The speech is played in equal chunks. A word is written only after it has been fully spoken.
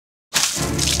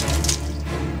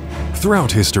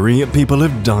Throughout history, people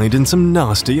have died in some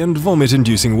nasty and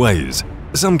vomit-inducing ways.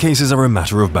 Some cases are a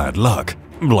matter of bad luck,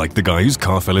 like the guy whose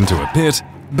car fell into a pit,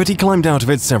 but he climbed out of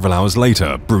it several hours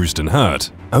later, bruised and hurt,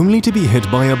 only to be hit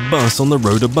by a bus on the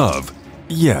road above.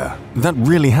 Yeah, that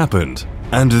really happened.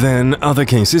 And then other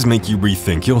cases make you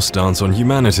rethink your stance on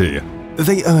humanity.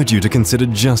 They urge you to consider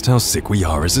just how sick we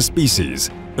are as a species.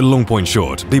 Long point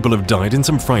short, people have died in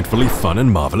some frightfully fun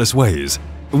and marvelous ways.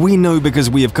 We know because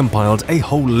we have compiled a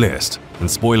whole list.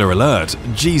 And spoiler alert,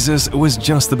 Jesus was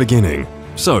just the beginning.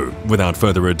 So, without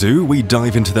further ado, we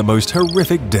dive into the most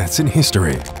horrific deaths in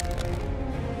history.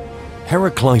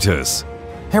 Heraclitus.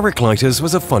 Heraclitus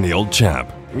was a funny old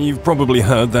chap. You've probably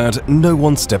heard that no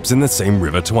one steps in the same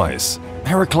river twice.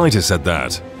 Heraclitus said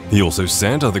that. He also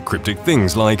said other cryptic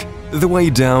things like, the way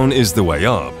down is the way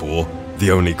up, or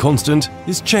the only constant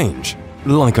is change.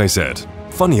 Like I said,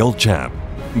 funny old chap.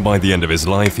 By the end of his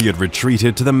life, he had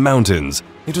retreated to the mountains.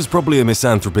 It was probably a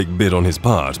misanthropic bid on his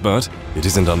part, but it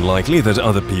isn't unlikely that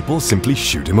other people simply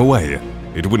shoot him away.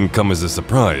 It wouldn't come as a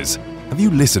surprise. Have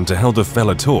you listened to how the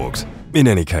fella talked? In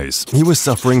any case, he was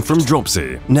suffering from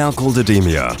dropsy, now called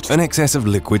edemia, an excess of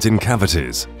liquids in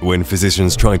cavities. When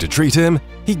physicians tried to treat him,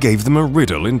 he gave them a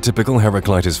riddle in typical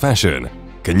Heraclitus fashion.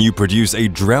 Can you produce a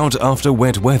drought after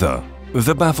wet weather?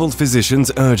 The baffled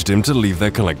physicians urged him to leave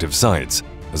their collective sites.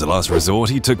 As a last resort,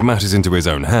 he took matters into his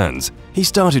own hands. He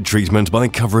started treatment by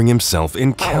covering himself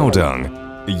in cow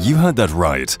dung. You heard that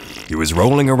right. He was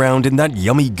rolling around in that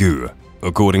yummy goo.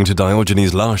 According to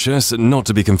Diogenes Laertius, not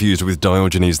to be confused with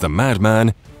Diogenes the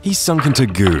madman, he sunk into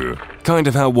goo, kind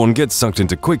of how one gets sucked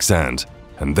into quicksand.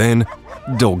 And then,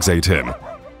 dogs ate him.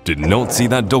 Did not see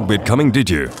that dog bit coming, did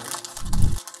you?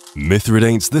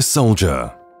 Mithridates the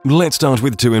soldier. Let's start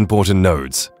with two important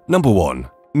notes. Number 1.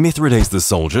 Mithridates the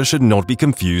soldier should not be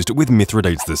confused with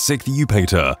Mithridates the sixth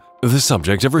Eupator, the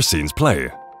subject of Racine's play.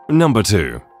 Number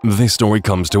 2. This story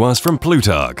comes to us from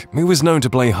Plutarch, who was known to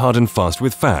play hard and fast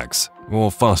with facts, or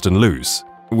fast and loose,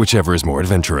 whichever is more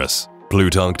adventurous.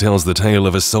 Plutarch tells the tale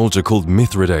of a soldier called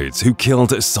Mithridates who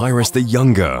killed Cyrus the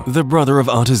Younger, the brother of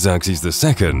Artaxerxes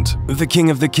II, the king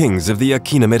of the kings of the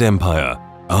Achaemenid Empire.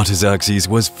 Artaxerxes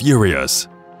was furious.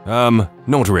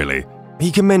 Not really. He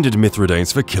commended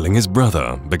Mithridates for killing his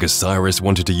brother because Cyrus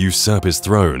wanted to usurp his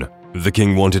throne. The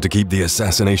king wanted to keep the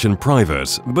assassination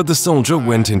private, but the soldier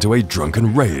went into a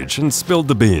drunken rage and spilled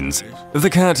the beans. The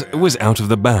cat was out of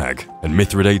the bag, and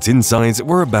Mithridates' insides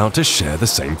were about to share the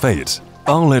same fate.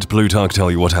 I'll let Plutarch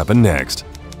tell you what happened next.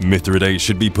 Mithridates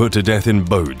should be put to death in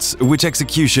boats, which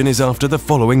execution is after the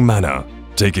following manner.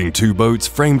 Taking 2 boats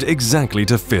framed exactly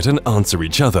to fit and answer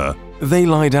each other, they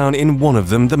lie down in one of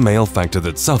them the male factor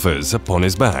that suffers upon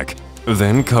his back,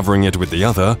 then covering it with the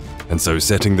other, and so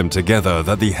setting them together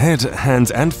that the head,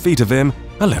 hands and feet of him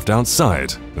are left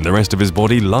outside, and the rest of his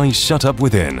body lies shut up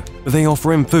within. They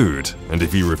offer him food, and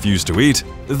if he refuses to eat,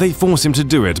 they force him to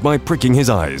do it by pricking his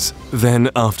eyes.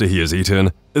 Then, after he has eaten,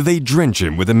 they drench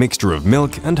him with a mixture of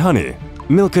milk and honey.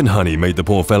 Milk and honey made the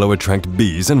poor fellow attract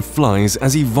bees and flies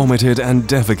as he vomited and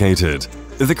defecated.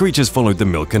 The creatures followed the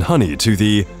milk and honey to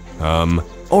the,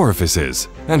 orifices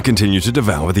and continued to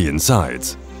devour the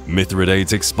insides.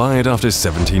 Mithridates expired after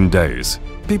 17 days.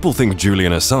 People think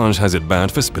Julian Assange has it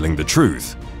bad for spilling the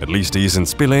truth. At least he isn't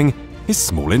spilling his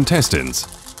small intestines.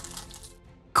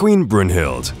 Queen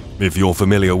Brunhild. If you're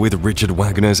familiar with Richard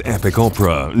Wagner's epic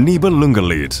opera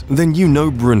Nibelungenlied, then you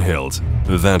know Brunhild.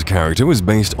 That character was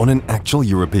based on an actual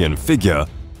European figure,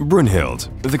 Brunhild,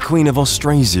 the Queen of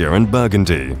Austrasia and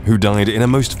Burgundy, who died in a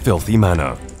most filthy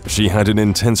manner. She had an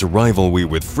intense rivalry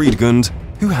with Fredegund,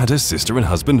 who had her sister and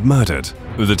husband murdered.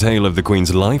 The tale of the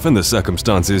Queen's life and the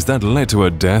circumstances that led to her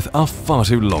death are far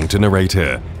too long to narrate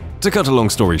here. To cut a long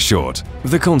story short,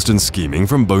 the constant scheming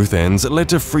from both ends led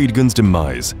to Fredegund's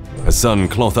demise. Her son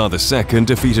Clothar II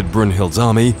defeated Brunhild's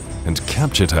army and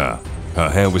captured her. Her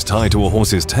hair was tied to a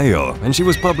horse's tail, and she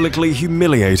was publicly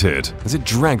humiliated as it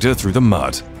dragged her through the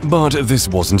mud. But this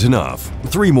wasn't enough.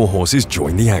 3 more horses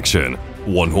joined the action.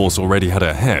 1 horse already had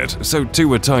a head, so 2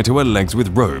 were tied to her legs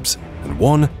with ropes, and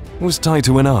 1 was tied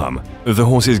to an arm. The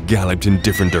horses galloped in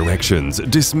different directions,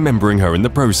 dismembering her in the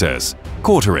process.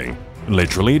 Quartering,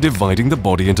 literally dividing the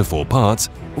body into 4 parts,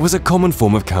 was a common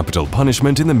form of capital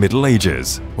punishment in the Middle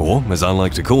Ages, or, as I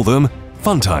like to call them,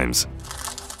 fun times.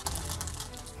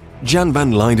 Jan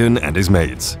van Leyden and his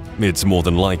mates. It's more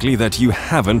than likely that you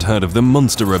haven't heard of the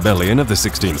Munster Rebellion of the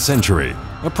 16th century.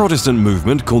 A Protestant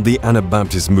movement called the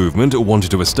Anabaptist movement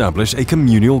wanted to establish a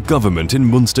communal government in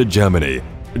Munster, Germany.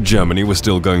 Germany was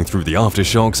still going through the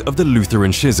aftershocks of the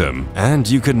Lutheran schism, and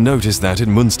you could notice that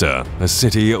in Munster, a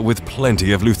city with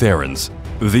plenty of Lutherans.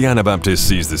 The Anabaptists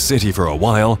seized the city for a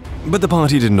while, but the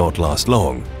party did not last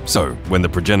long. So, when the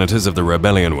progenitors of the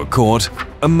rebellion were caught,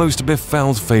 a most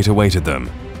befouled fate awaited them.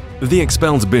 The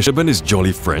expelled bishop and his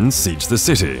jolly friends sieged the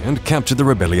city and captured the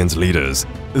rebellion's leaders.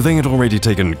 They had already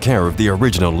taken care of the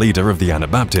original leader of the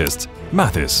Anabaptists,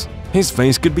 Mathis. His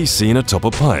face could be seen atop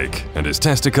a pike, and his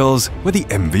testicles were the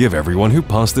envy of everyone who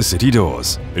passed the city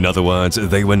doors. In other words,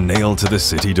 they were nailed to the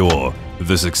city door.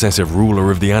 The successive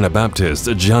ruler of the Anabaptists,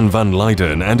 Jan van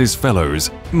Leyden, and his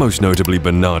fellows, most notably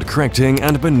Bernard Krechting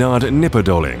and Bernard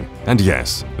Nipperdoling, and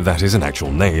yes, that is an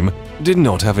actual name, did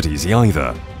not have it easy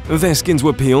either. Their skins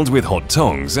were peeled with hot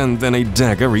tongs, and then a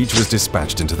dagger each was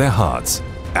dispatched into their hearts.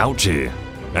 Ouchie.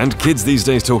 And kids these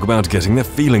days talk about getting their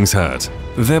feelings hurt.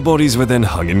 Their bodies were then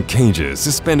hung in cages,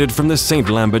 suspended from the St.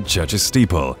 Lambert Church's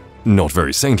steeple. Not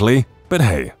very saintly, but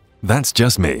hey, that's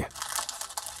just me.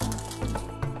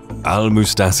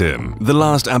 Al-Mustasim, the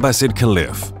last Abbasid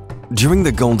Caliph. During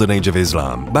the Golden Age of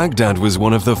Islam, Baghdad was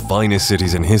one of the finest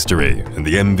cities in history and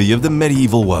the envy of the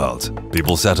medieval world.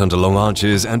 People sat under long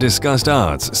arches and discussed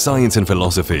arts, science and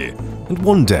philosophy. And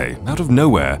one day, out of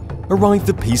nowhere, arrived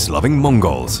the peace-loving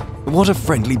Mongols. What a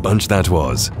friendly bunch that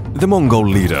was. The Mongol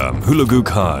leader, Hulagu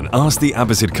Khan, asked the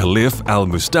Abbasid Caliph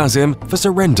Al-Mustasim for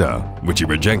surrender, which he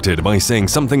rejected by saying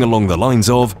something along the lines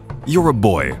of, "You're a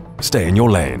boy, stay in your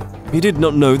lane." He did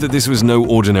not know that this was no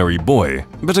ordinary boy,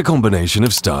 but a combination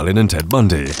of Stalin and Ted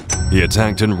Bundy. He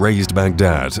attacked and razed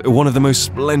Baghdad, one of the most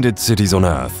splendid cities on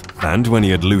earth, and when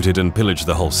he had looted and pillaged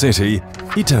the whole city,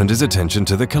 he turned his attention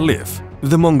to the Caliph.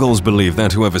 The Mongols believed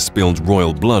that whoever spilled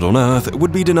royal blood on earth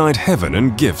would be denied heaven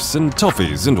and gifts and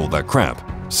toffees and all that crap.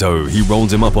 So he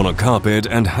rolled him up on a carpet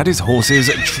and had his horses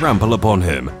trample upon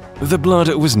him. The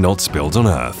blood was not spilled on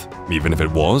earth. Even if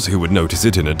it was, who would notice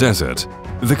it in a desert?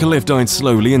 The Caliph died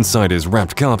slowly inside his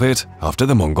wrapped carpet after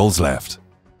the Mongols left.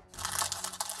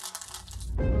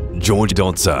 George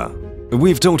Dotzer.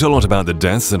 We've talked a lot about the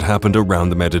deaths that happened around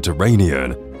the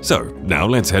Mediterranean. So now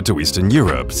let's head to Eastern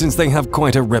Europe, since they have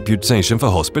quite a reputation for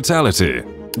hospitality.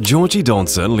 Georgi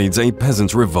Dotzer leads a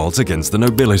peasant revolt against the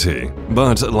nobility.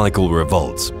 But like all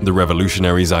revolts, the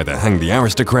revolutionaries either hang the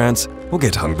aristocrats or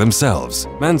get hung themselves.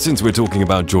 And since we're talking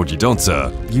about Georgi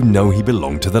Dotzer, you know he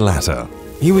belonged to the latter.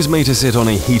 He was made to sit on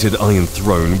a heated iron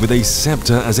throne with a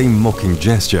scepter as a mocking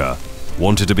gesture.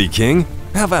 Wanted to be king?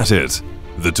 Have at it!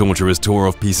 The torturers tore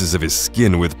off pieces of his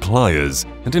skin with pliers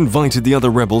and invited the other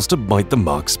rebels to bite the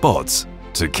marked spots.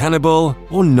 To cannibal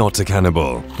or not to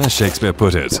cannibal, as Shakespeare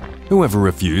put it. Whoever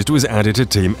refused was added to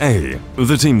Team A,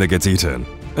 the team that gets eaten.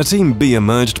 A Team B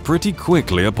emerged pretty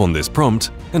quickly upon this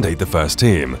prompt and ate the first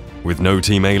team. With no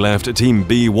Team A left, Team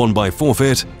B won by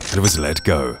forfeit and was let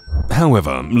go.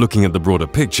 However, looking at the broader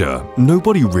picture,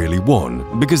 nobody really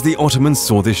won because the Ottomans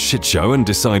saw this shitshow and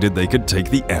decided they could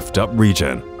take the effed up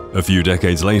region. A few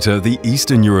decades later, the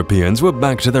Eastern Europeans were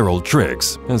back to their old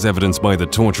tricks, as evidenced by the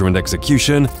torture and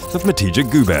execution of Matija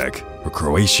Gubek, a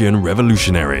Croatian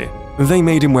revolutionary. They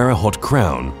made him wear a hot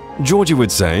crown. Georgie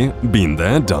would say, "Been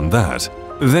there, done that."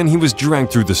 Then he was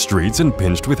dragged through the streets and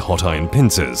pinched with hot iron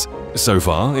pincers. So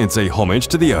far, it's a homage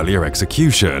to the earlier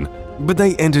execution, but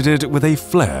they ended it with a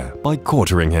flair by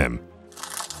quartering him.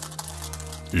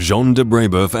 Jean de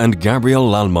Brébeuf and Gabriel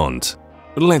Lallemont.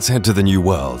 Let's head to the New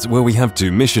World, where we have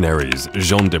two missionaries,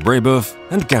 Jean de Brébeuf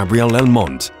and Gabriel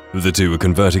Lallemont. The two were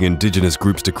converting indigenous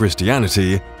groups to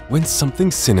Christianity when something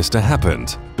sinister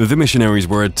happened. The missionaries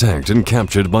were attacked and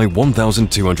captured by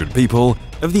 1,200 people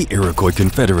of the Iroquois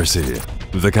Confederacy.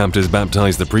 The captors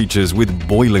baptized the preachers with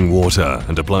boiling water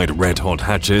and applied red-hot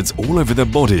hatchets all over their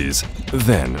bodies.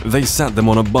 Then they sat them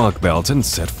on a bark belt and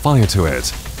set fire to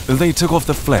it. They took off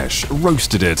the flesh,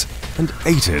 roasted it, and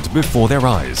ate it before their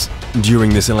eyes.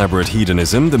 During this elaborate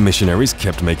hedonism, the missionaries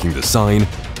kept making the sign,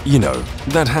 you know,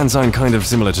 that hand sign kind of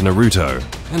similar to Naruto,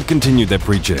 and continued their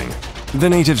preaching. The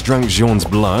natives drank Jean's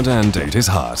blood and ate his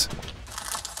heart.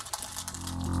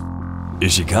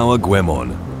 Ishikawa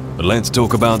Goemon. Let's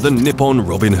talk about the Nippon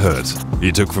Robin Hood.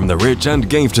 He took from the rich and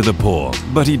gave to the poor,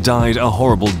 but he died a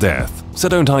horrible death, so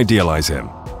don't idealize him.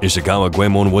 Ishikawa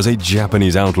Goemon was a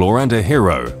Japanese outlaw and a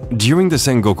hero. During the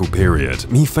Sengoku period,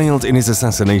 he failed in his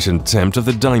assassination attempt of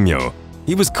the daimyo.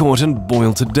 He was caught and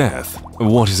boiled to death.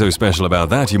 What is so special about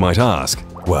that, you might ask?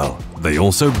 Well, they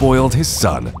also boiled his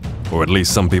son. Or at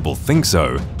least some people think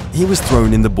so. He was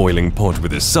thrown in the boiling pot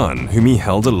with his son, whom he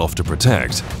held aloft to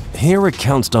protect. Here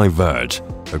accounts diverge.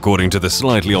 According to the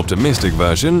slightly optimistic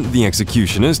version, the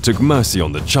executioners took mercy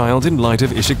on the child in light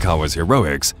of Ishikawa's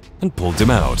heroics and pulled him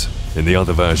out. In the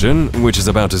other version, which is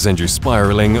about to send you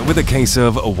spiraling with a case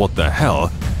of what the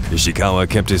hell, Ishikawa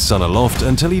kept his son aloft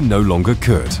until he no longer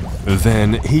could.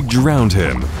 Then he drowned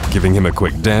him, giving him a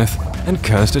quick death and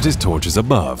cursed at his tortures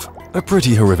above. A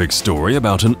pretty horrific story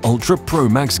about an Ultra Pro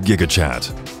Max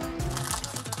GigaChat.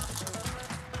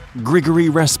 Grigory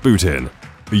Rasputin.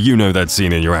 You know that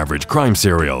scene in your average crime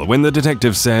serial when the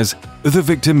detective says, "The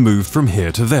victim moved from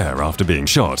here to there after being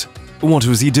shot." What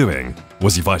was he doing?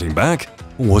 Was he fighting back?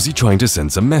 Was he trying to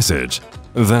send some message?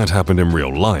 That happened in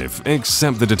real life,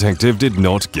 except the detective did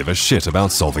not give a shit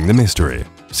about solving the mystery.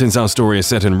 Since our story is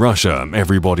set in Russia,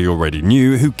 everybody already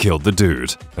knew who killed the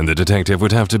dude, and the detective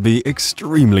would have to be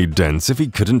extremely dense if he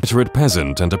couldn't picture a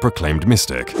peasant and a proclaimed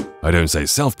mystic. I don't say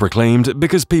self-proclaimed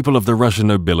because people of the Russian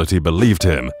nobility believed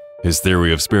him. His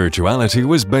theory of spirituality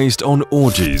was based on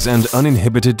orgies and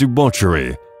uninhibited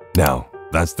debauchery. Now,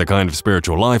 that's the kind of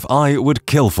spiritual life I would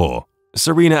kill for.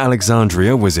 Serena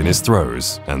Alexandria was in his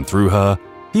throes, and through her,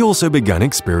 he also began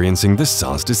experiencing the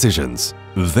Tsar's decisions.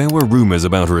 There were rumors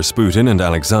about Rasputin and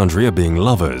Alexandria being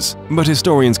lovers, but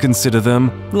historians consider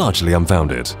them largely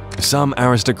unfounded. Some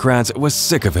aristocrats were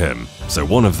sick of him, so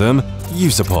one of them,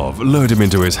 Yusupov, lured him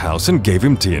into his house and gave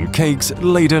him tea and cakes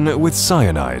laden with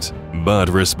cyanide. But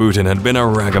Rasputin had been a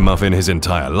ragamuffin his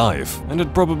entire life and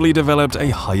had probably developed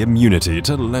a high immunity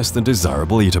to less than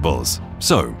desirable eatables.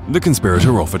 So, the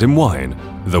conspirator offered him wine.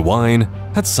 The wine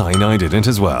had cyanide in it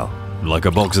as well. Like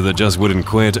a boxer that just wouldn't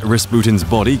quit, Rasputin's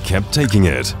body kept taking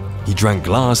it. He drank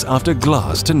glass after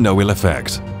glass to no ill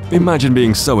effect. Imagine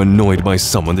being so annoyed by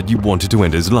someone that you wanted to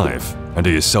end his life, and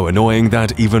he is so annoying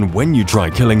that even when you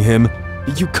try killing him,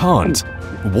 you can't.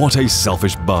 What a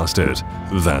selfish bastard.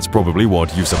 That's probably what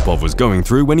Yusupov was going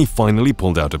through when he finally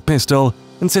pulled out a pistol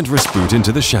and sent Rasputin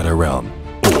to the Shadow Realm.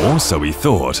 Or so he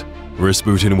thought.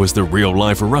 Rasputin was the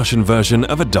real-life Russian version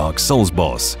of a Dark Souls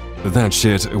boss. That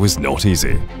shit was not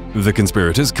easy. The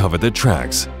conspirators covered their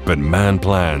tracks, but man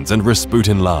plans and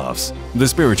Rasputin laughs. The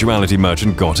spirituality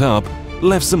merchant got up,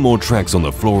 left some more tracks on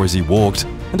the floor as he walked,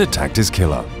 and attacked his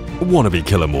killer. Wannabe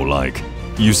killer more like.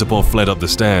 Yusupov fled up the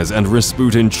stairs and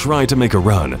Rasputin tried to make a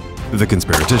run. The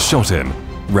conspirators shot him,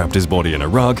 wrapped his body in a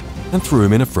rug, and threw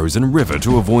him in a frozen river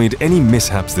to avoid any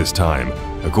mishaps this time.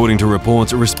 According to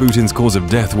reports, Rasputin's cause of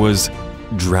death was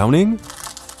drowning?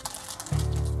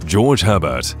 George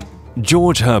Herbert.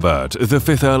 George Herbert, the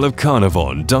 5th Earl of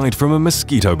Carnarvon, died from a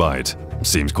mosquito bite.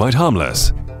 Seems quite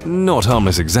harmless. Not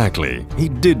harmless exactly. He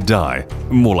did die,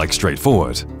 more like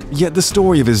straightforward. Yet the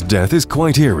story of his death is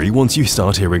quite eerie once you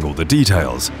start hearing all the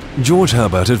details. George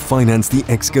Herbert had financed the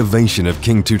excavation of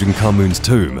King Tutankhamun's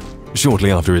tomb.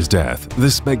 Shortly after his death, the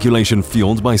speculation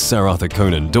fueled by Sir Arthur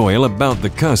Conan Doyle about the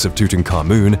curse of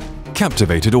Tutankhamun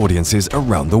captivated audiences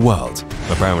around the world.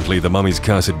 Apparently, the mummy's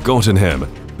curse had gotten him.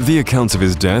 The accounts of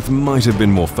his death might have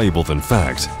been more fable than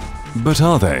fact. But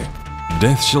are they?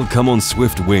 Death shall come on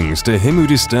swift wings to him who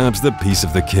disturbs the peace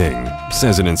of the king,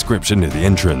 says an inscription near the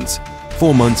entrance.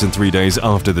 4 months and 3 days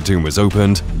after the tomb was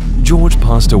opened, George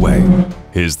passed away.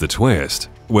 Here's the twist.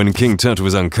 When King Tut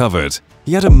was uncovered,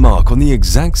 he had a mark on the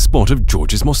exact spot of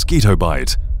George's mosquito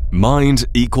bite. Mind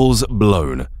equals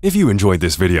blown. If you enjoyed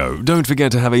this video, don't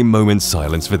forget to have a moment's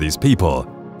silence for these people.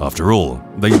 After all,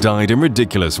 they died in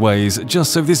ridiculous ways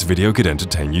just so this video could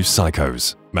entertain you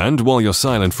psychos. And while you're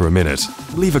silent for a minute,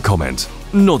 leave a comment.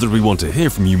 Not that we want to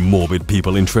hear from you morbid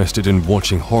people interested in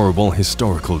watching horrible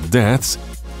historical deaths.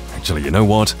 Actually, you know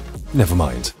what? Never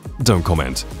mind. Don't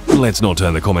comment. Let's not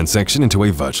turn the comment section into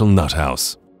a virtual nut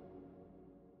house.